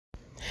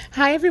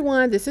Hi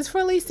everyone, this is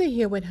Lisa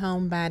here with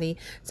Homebody.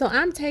 So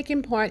I'm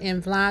taking part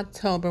in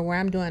Vlogtober where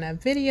I'm doing a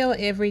video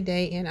every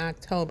day in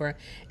October.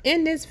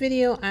 In this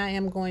video, I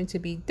am going to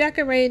be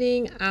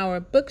decorating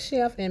our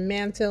bookshelf and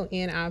mantle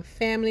in our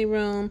family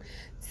room.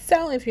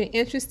 So if you're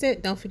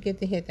interested, don't forget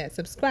to hit that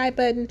subscribe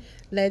button.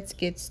 Let's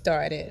get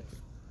started.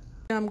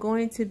 I'm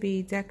going to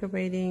be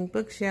decorating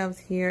bookshelves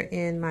here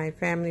in my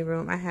family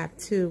room. I have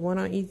two, one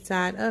on each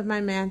side of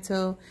my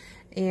mantle,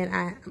 and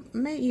I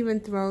may even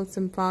throw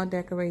some fall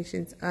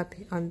decorations up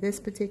on this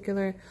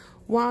particular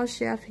wall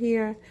shelf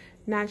here.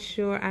 Not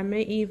sure. I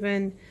may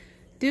even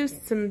do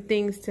some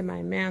things to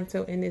my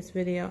mantle in this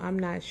video. I'm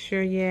not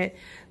sure yet,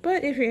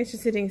 but if you're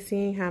interested in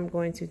seeing how I'm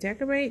going to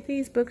decorate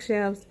these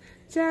bookshelves,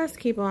 just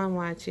keep on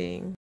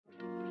watching.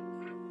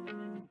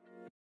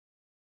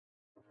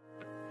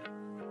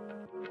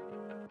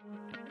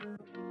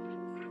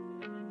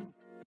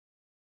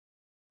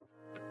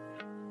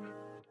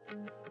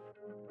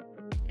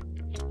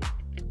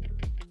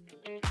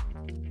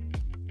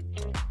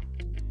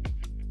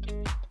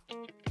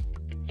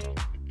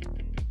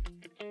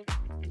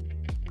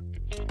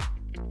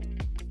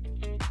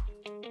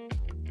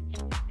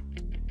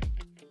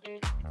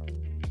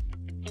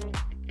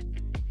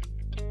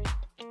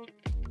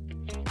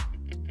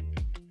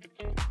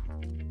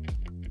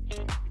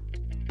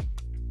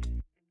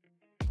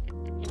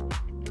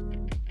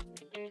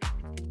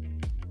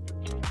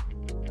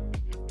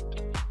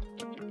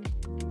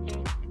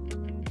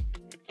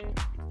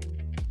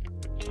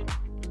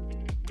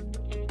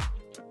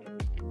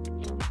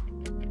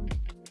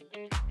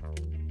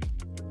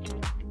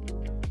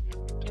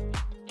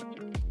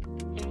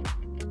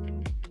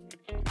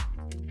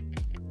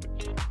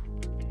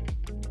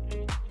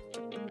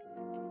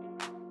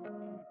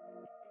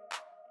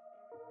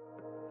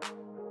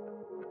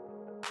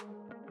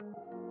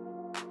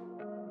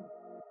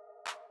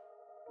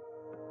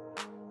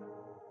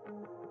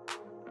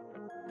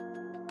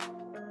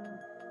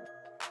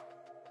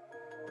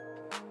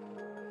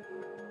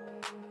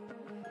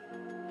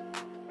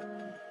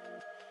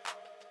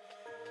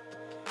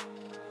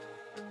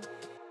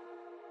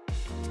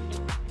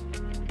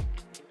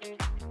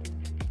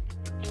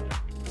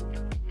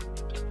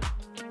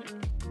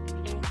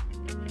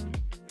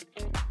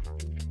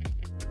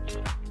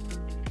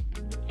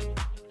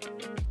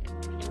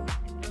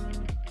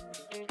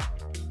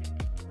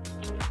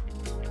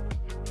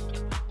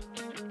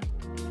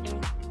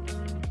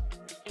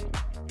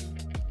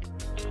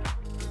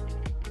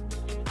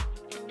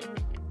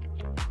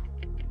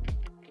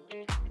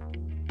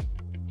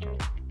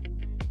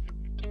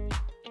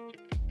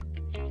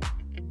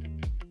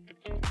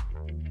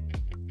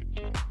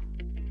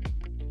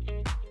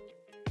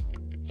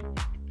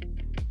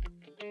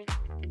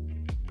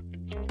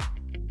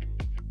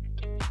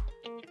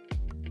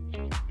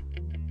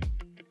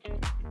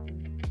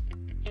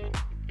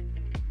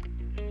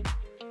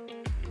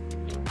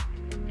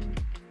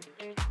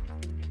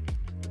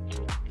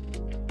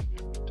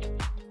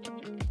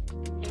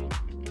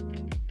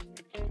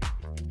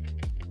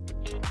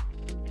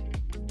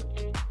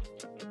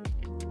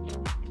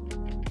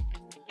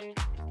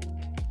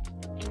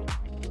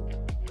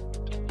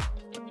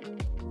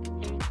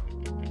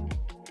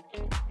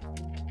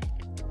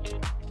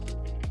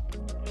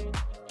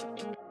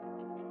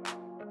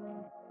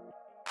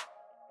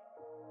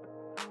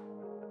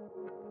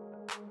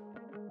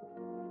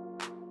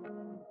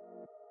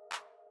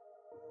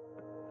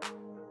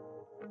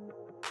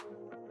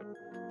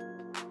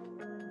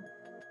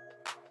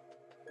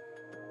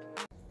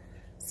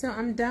 So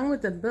I'm done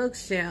with the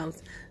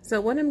bookshelves.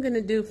 So what I'm going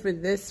to do for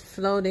this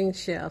floating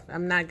shelf,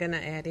 I'm not going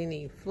to add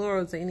any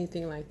florals or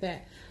anything like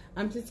that.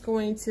 I'm just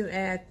going to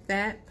add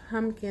that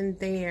pumpkin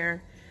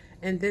there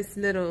and this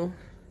little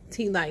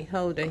tea light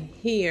holder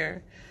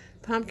here.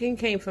 Pumpkin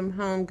came from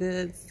Home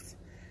Goods.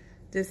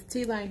 This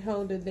tea light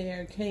holder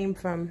there came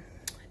from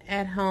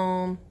At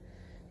Home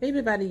maybe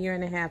about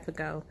 1.5 years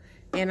ago.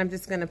 And I'm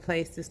just going to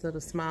place this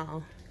little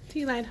small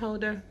tea light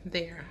holder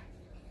there.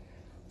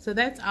 So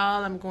that's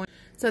all I'm going.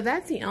 So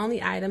that's the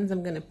only items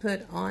I'm going to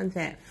put on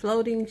that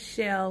floating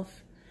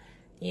shelf.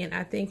 And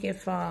I think it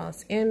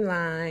falls in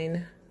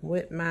line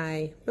with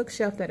my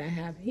bookshelf that I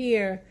have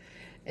here.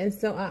 And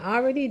so I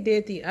already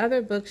did the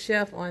other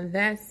bookshelf on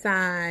that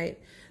side.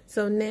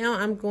 So now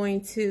I'm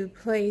going to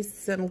place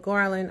some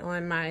garland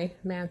on my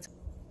mantle.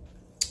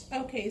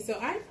 Okay, so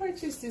I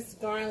purchased this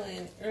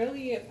garland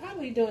earlier,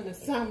 probably during the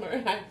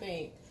summer, I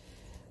think,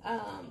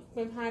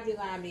 from Hobby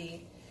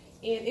Lobby.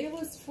 And it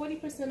was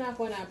 40% off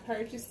when I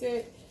purchased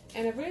it.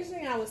 And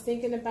originally I was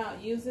thinking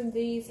about using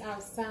these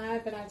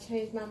outside, but I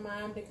changed my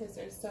mind because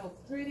they're so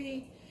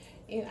pretty.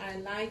 And I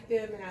like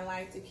them, and I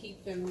like to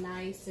keep them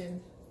nice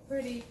and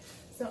pretty.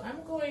 So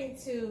I'm going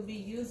to be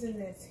using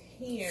this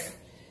here.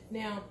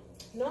 Now,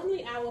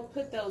 normally I will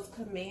put those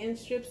command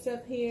strips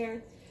up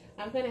here.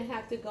 I'm going to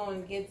have to go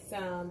and get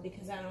some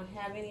because I don't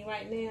have any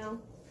right now.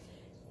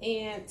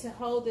 And to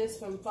hold this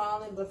from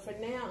falling, but for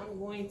now I'm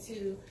going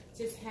to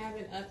just have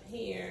it up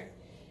here.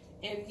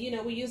 And you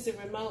know, we use the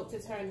remote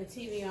to turn the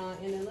TV on,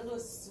 and a little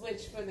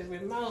switch for the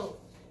remote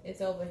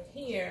is over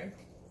here.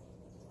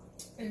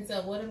 And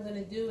so what I'm going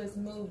to do is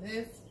move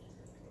this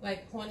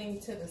like pointing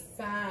to the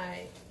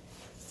side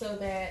so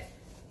that,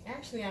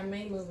 actually I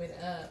may move it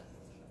up.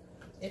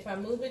 If I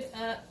move it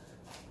up,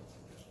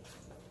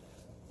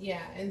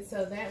 yeah, and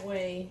so that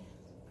way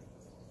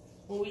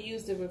when we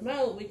use the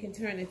remote, we can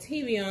turn the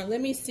TV on.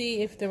 Let me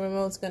see if the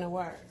remote's going to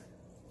work.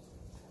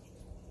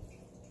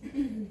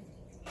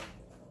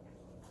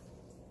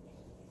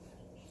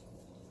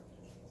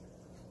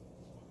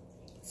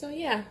 So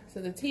yeah,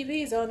 so the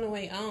TV is on the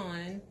way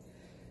on.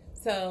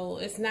 So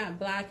it's not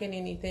blocking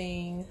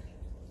anything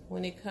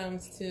when it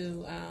comes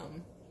to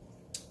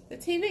the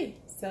TV.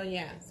 So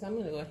yeah, so I'm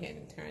going to go ahead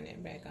and turn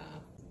it back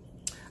off.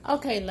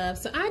 Okay, love,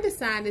 so I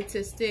decided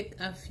to stick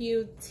a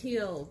few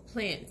teal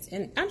plants,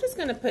 and I'm just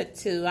going to put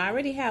 2. I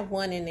already have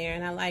one in there,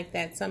 and I like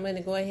that, so I'm going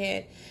to go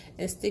ahead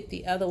and stick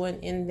the other one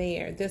in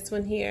there, this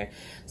one here.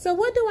 So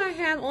what do I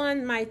have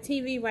on my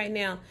TV right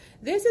now?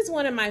 This is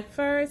one of my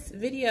first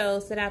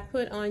videos that I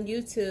put on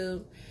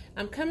YouTube.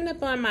 I'm coming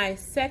up on my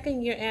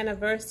 2nd year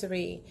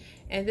anniversary,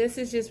 and this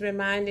is just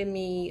reminding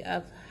me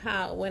of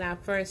how when I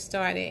first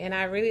started, and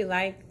I really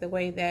like the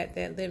way that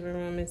living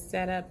room is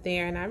set up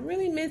there, and I'm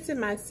really missing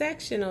my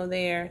sectional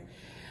there.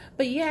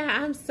 But yeah,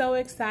 I'm so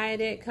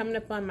excited coming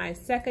up on my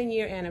 2nd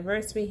year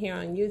anniversary here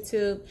on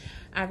YouTube.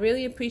 I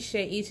really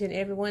appreciate each and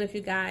every one of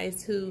you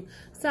guys who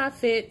saw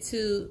fit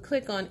to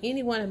click on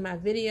any one of my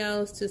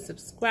videos, to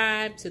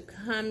subscribe, to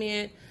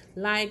comment,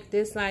 like,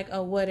 dislike,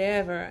 or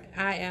whatever.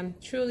 I am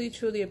truly,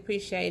 truly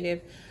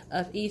appreciative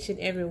of each and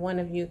every one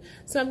of you.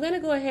 So I'm going to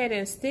go ahead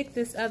and stick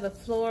this other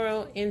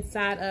floral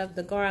inside of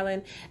the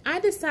garland. I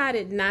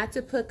decided not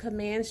to put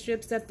command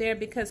strips up there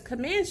because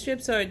command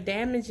strips are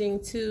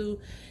damaging to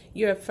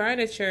your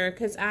furniture,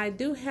 because I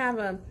do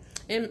have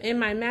in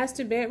my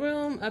master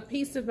bedroom, a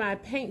piece of my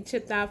paint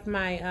chipped off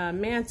my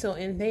mantle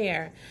in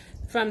there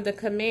from the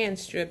command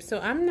strip.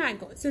 So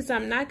since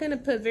I'm not going to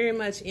put very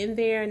much in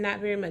there, not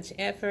very much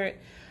effort,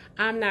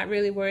 I'm not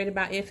really worried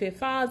about if it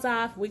falls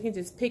off. We can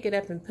just pick it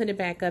up and put it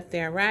back up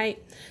there,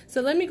 right?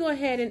 So let me go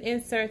ahead and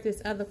insert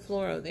this other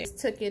floral there. Just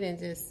took it and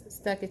just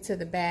stuck it to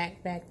the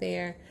back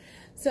there.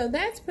 So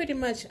that's pretty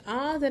much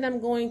all that I'm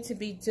going to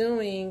be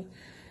doing.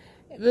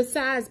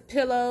 Besides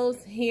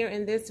pillows here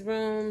in this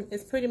room,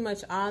 it's pretty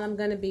much all I'm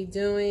going to be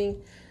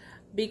doing,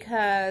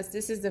 because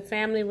this is the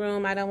family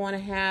room. I don't want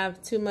to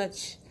have too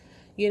much,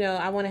 you know,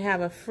 I want to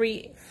have a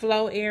free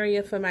flow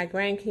area for my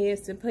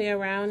grandkids to play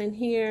around in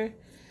here.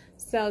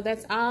 So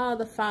that's all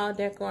the fall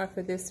decor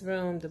for this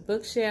room. The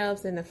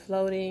bookshelves and the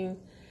floating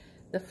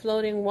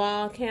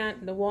wall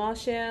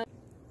shelf.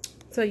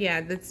 So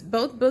yeah,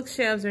 both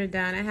bookshelves are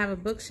done. I have a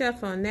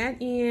bookshelf on that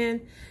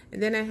end,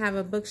 and then I have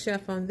a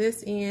bookshelf on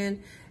this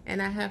end,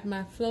 and I have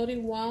my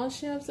floating wall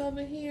shelves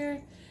over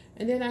here,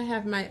 and then I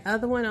have my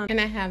other one on,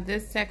 and I have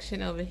this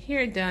section over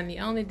here done. The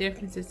only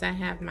difference is I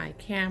have my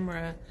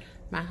camera,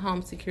 my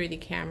home security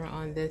camera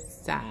on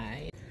this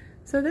side.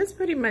 So this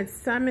pretty much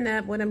summing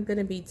up what I'm going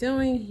to be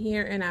doing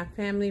here in our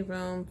family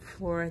room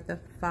for the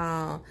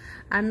fall.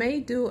 I may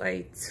do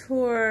a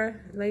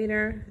tour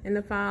later in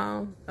the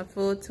fall, a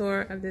full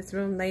tour of this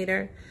room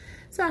later.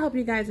 So I hope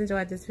you guys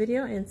enjoyed this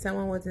video and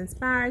someone was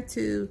inspired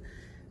to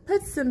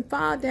put some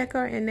fall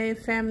decor in their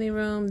family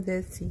room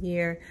this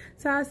year.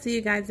 So I'll see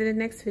you guys in the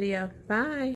next video. Bye.